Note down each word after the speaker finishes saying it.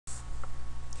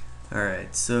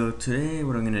Alright, so today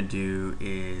what I'm going to do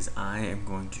is I am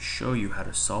going to show you how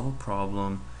to solve a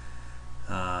problem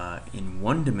in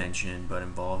one dimension but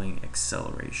involving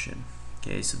acceleration.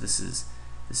 Okay, so this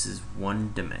is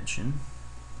one dimension.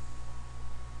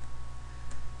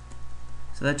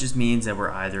 So that just means that we're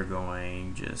either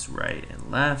going just right and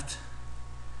left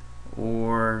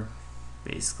or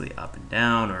basically up and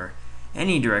down or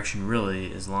any direction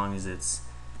really, as long as it's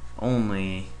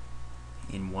only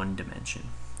in one dimension.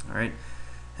 Alright,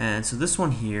 and so this one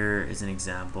here is an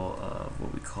example of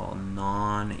what we call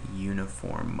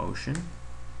non-uniform motion.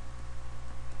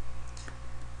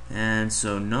 And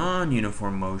so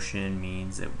non-uniform motion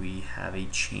means that we have a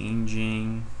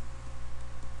changing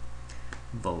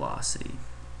velocity.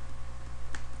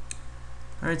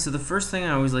 Alright, so the first thing I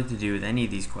always like to do with any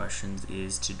of these questions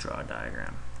is to draw a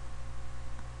diagram.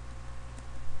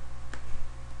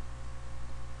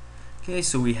 Okay,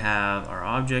 so we have our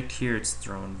object here. It's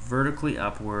thrown vertically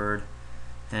upward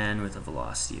and with a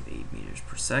velocity of 8 meters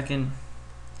per second.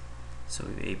 So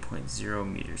we have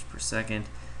 8.0 meters per second.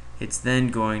 It's then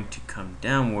going to come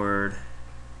downward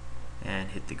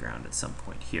and hit the ground at some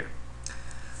point here.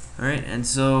 Alright, and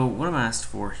so what I'm asked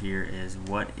for here is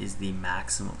what is the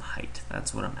maximum height?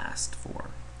 That's what I'm asked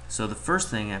for. So the first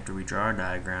thing after we draw our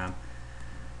diagram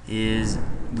is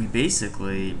we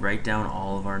basically write down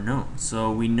all of our knowns.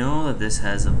 So we know that this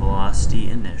has a velocity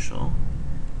initial,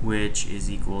 which is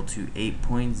equal to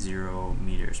 8.0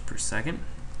 meters per second.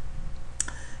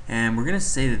 And we're going to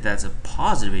say that that's a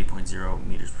positive 8.0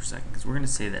 meters per second because we're going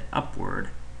to say that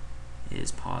upward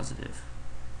is positive.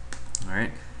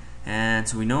 Alright, and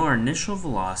so we know our initial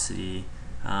velocity,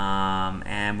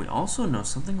 and we also know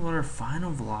something about our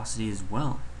final velocity as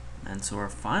well. And so our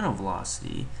final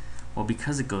velocity, well,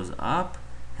 because it goes up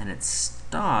and it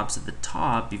stops at the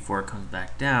top before it comes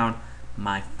back down,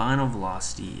 my final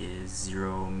velocity is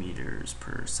 0 meters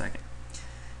per second.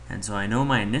 And so I know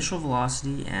my initial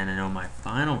velocity and I know my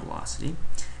final velocity.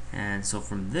 And so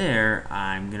from there,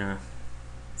 I'm going to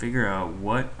figure out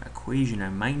what equation I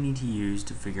might need to use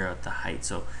to figure out the height.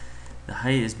 So the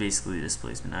height is basically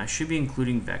displacement. Now I should be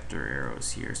including vector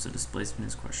arrows here. So displacement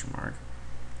is question mark,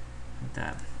 like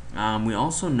that. We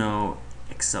also know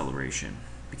acceleration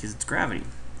because it's gravity.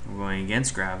 We're going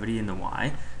against gravity in the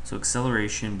y, so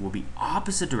acceleration will be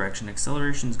opposite direction.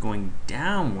 Acceleration is going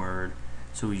downward,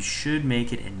 so we should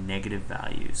make it a negative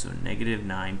value, so negative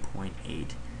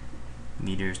 9.8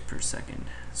 meters per second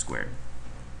squared.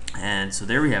 And so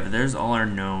there we have it. There's all our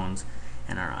knowns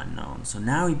and our unknowns. So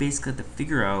now we basically have to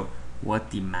figure out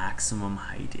what the maximum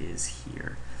height is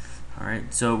here.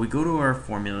 Alright, so we go to our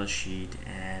formula sheet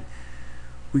and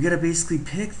we gotta basically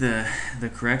pick the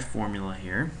correct formula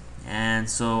here. And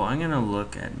so I'm gonna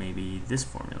look at maybe this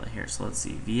formula here. So let's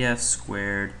see, VF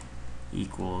squared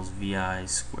equals VI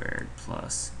squared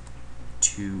plus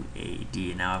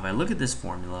 2AD. Now if I look at this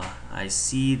formula, I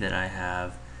see that I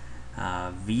have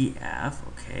VF,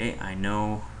 okay, I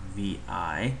know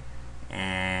VI,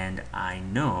 and I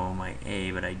know my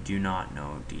A, but I do not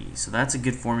know D. So that's a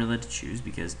good formula to choose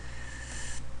because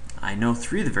I know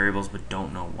 3 of the variables but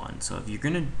don't know 1. So if you're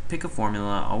going to pick a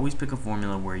formula, always pick a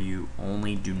formula where you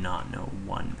only do not know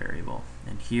 1 variable.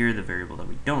 And here the variable that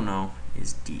we don't know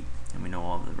is D, and we know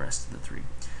all the rest of the 3.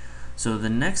 So the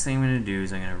next thing I'm going to do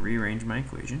is I'm going to rearrange my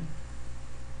equation.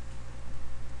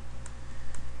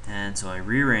 And so I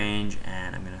rearrange,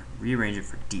 and I'm going to rearrange it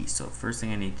for D. So first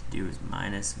thing I need to do is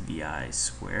minus VI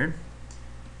squared.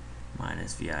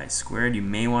 Minus VI squared. You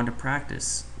may want to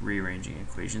practice rearranging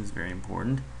equations, very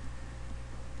important.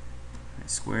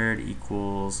 Squared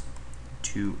equals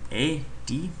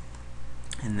 2AD,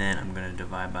 and then I'm going to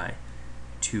divide by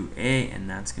 2A, and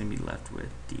that's going to be left with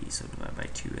D. So divide by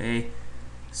 2A.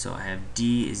 So I have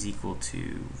D is equal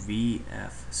to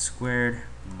VF squared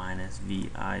minus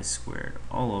VI squared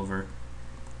all over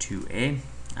 2A.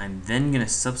 I'm then going to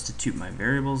substitute my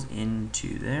variables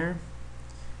into there.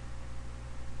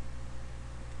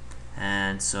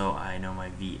 And so I know my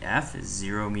VF is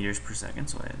 0 meters per second,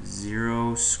 so I have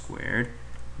 0 squared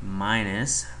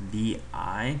minus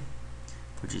VI,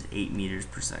 which is 8 meters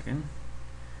per second.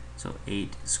 So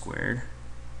 8 squared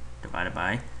divided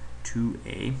by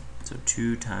 2A, so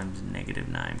 2 times negative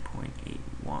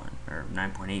 9.81, or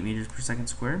 9.8 meters per second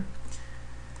squared,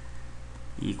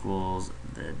 equals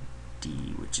the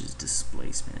D, which is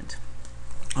displacement.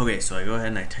 Okay, so I go ahead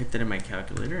and I type that in my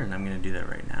calculator, and I'm going to do that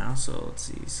right now. So let's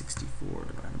see, 64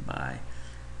 divided by,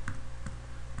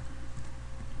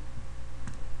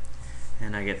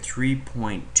 and I get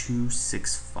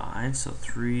 3.265, so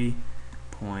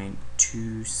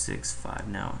 3.265.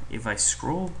 Now, if I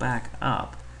scroll back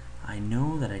up, I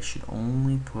know that I should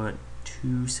only put 2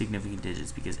 two significant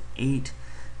digits because 8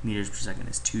 meters per second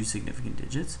is two significant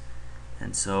digits.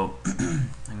 And so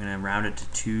I'm going to round it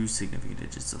to two significant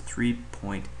digits, so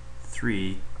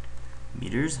 3.3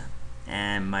 meters.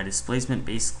 And my displacement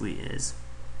basically is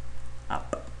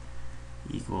up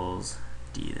equals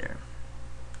d there.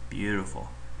 Beautiful.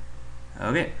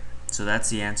 Okay, so that's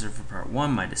the answer for part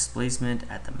 1. My displacement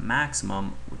at the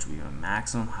maximum, which would be my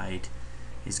maximum height,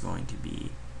 is going to be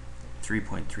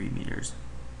 3.3 meters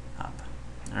up.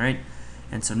 Alright,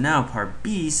 and so now part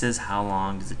B says how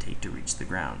long does it take to reach the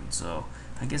ground. So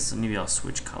I guess maybe I'll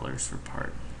switch colors for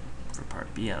part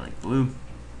B. I like blue.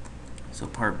 So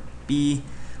part B,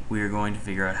 we are going to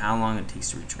figure out how long it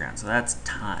takes to reach the ground. So that's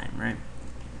time, right?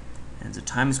 And so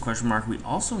time is question mark. We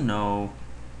also know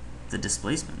the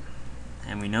displacement.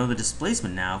 And we know the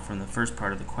displacement now from the first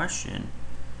part of the question.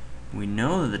 We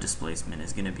know that the displacement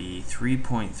is going to be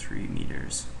 3.3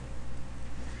 meters.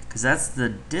 Because that's the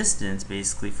distance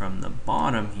basically from the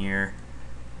bottom here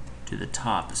to the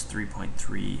top is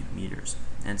 3.3 meters.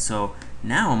 And so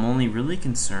now I'm only really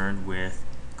concerned with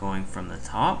going from the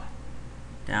top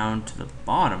down to the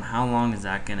bottom. How long is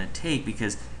that going to take?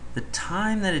 Because the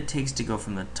time that it takes to go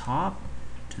from the top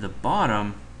to the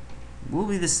bottom will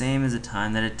be the same as the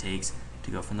time that it takes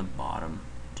to go from the bottom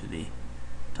to the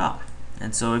top.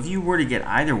 And so if you were to get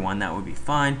either one, that would be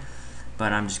fine,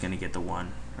 but I'm just going to get the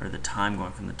one, or the time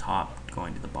going from the top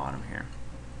going to the bottom here.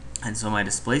 And so my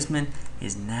displacement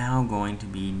is now going to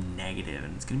be negative,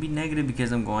 and it's going to be negative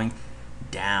because I'm going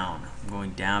down. I'm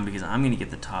going down because I'm going to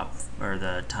get the top, or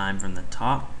the time from the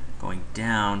top going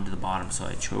down to the bottom, so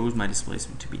I chose my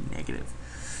displacement to be negative.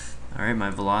 Alright, my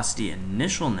velocity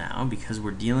initial now, because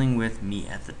we're dealing with me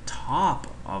at the top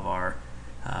of our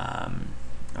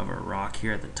rock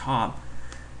here at the top,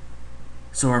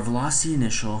 so our velocity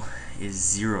initial is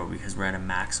 0 because we're at a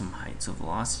maximum height. So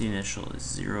velocity initial is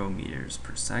 0 meters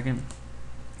per second.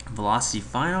 Velocity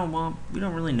final, well, we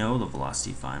don't really know the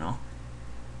velocity final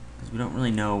because we don't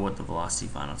really know what the velocity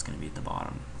final is going to be at the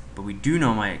bottom. But we do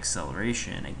know my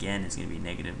acceleration, again, is going to be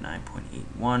negative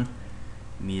 9.81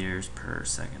 meters per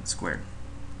second squared.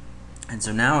 And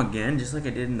so now again, just like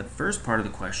I did in the first part of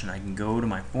the question, I can go to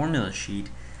my formula sheet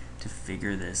to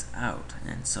figure this out.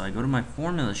 And so I go to my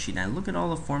formula sheet and I look at all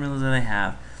the formulas that I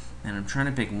have, and I'm trying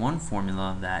to pick one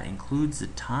formula that includes the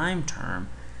time term,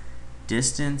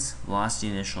 distance,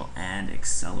 velocity initial, and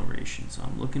acceleration. So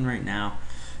I'm looking right now,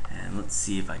 and let's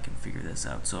see if I can figure this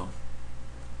out. So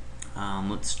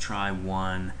let's try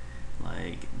one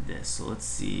like this. So let's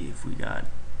see if we got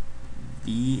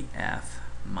VF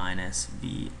minus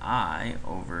VI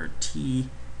over T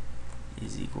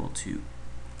is equal to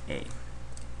A.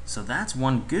 So that's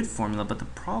one good formula, but the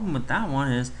problem with that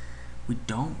one is we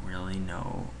don't really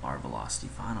know our velocity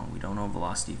final. We don't know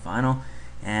velocity final,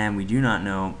 and we do not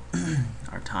know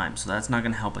our time. So that's not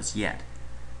going to help us yet.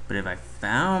 But if I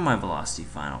found my velocity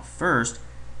final first,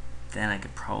 then I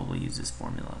could probably use this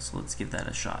formula. So let's give that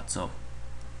a shot. So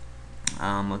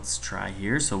let's try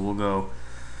here. So we'll go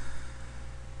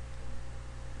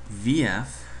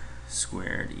VF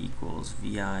squared equals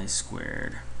VI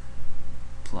squared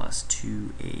plus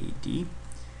 2AD.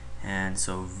 And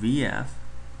so VF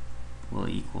will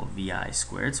equal VI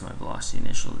squared, so my velocity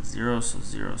initial is 0, so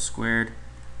 0 squared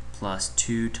plus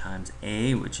 2 times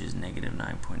A, which is negative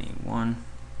 9.81,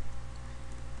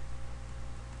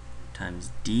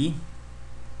 times D.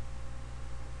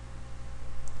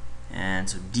 And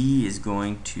so D is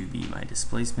going to be my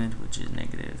displacement, which is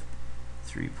negative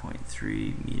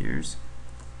 3.3 meters.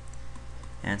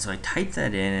 And so I type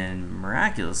that in, and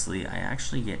miraculously I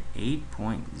actually get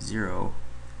 8.0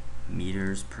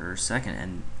 meters per second.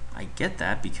 And I get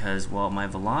that because, well, my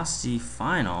velocity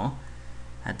final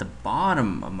at the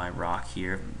bottom of my rock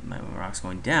here, my rock's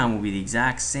going down, will be the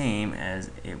exact same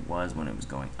as it was when it was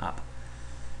going up.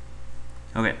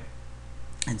 Okay,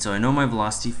 and so I know my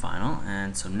velocity final,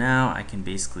 and so now I can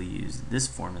basically use this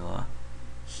formula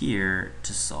here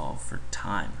to solve for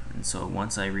time. And so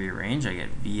once I rearrange, I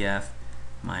get VF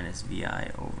minus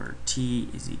VI over T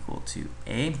is equal to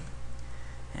A.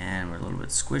 And we're a little bit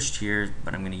squished here,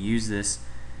 but I'm going to use this.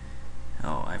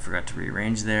 Oh, I forgot to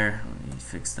rearrange there. Let me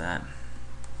fix that.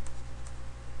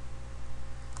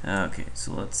 Okay,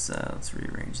 so let's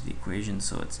rearrange the equation.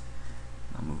 So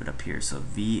I'll move it up here. So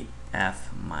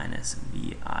VF minus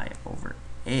VI over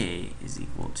A is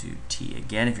equal to T.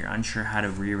 Again, if you're unsure how to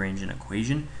rearrange an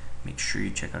equation, make sure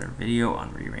you check out our video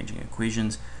on rearranging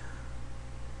equations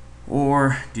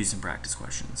or do some practice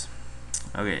questions.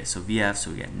 Okay, so VF,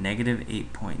 so we get negative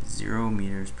 8.0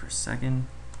 meters per second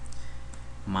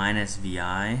minus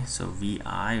VI, so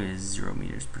VI is 0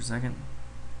 meters per second,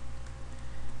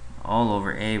 all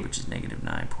over a, which is negative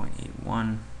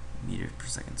 9.81 meters per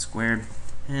second squared.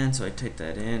 And so I type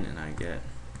that in and I get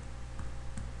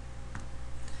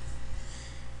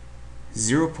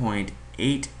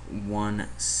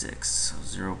 0.816. So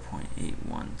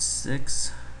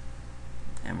 0.816.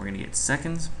 And we're going to get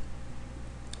seconds.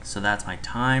 So that's my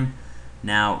time.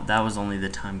 Now, that was only the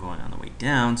time going on the way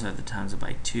down, so I have to times it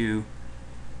by 2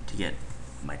 to get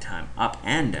my time up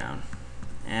and down.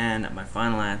 And my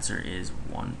final answer is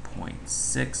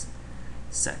 1.6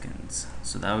 seconds.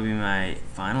 So that would be my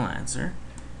final answer.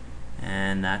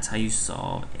 And that's how you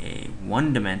solve a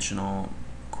one-dimensional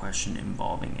question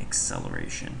involving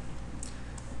acceleration.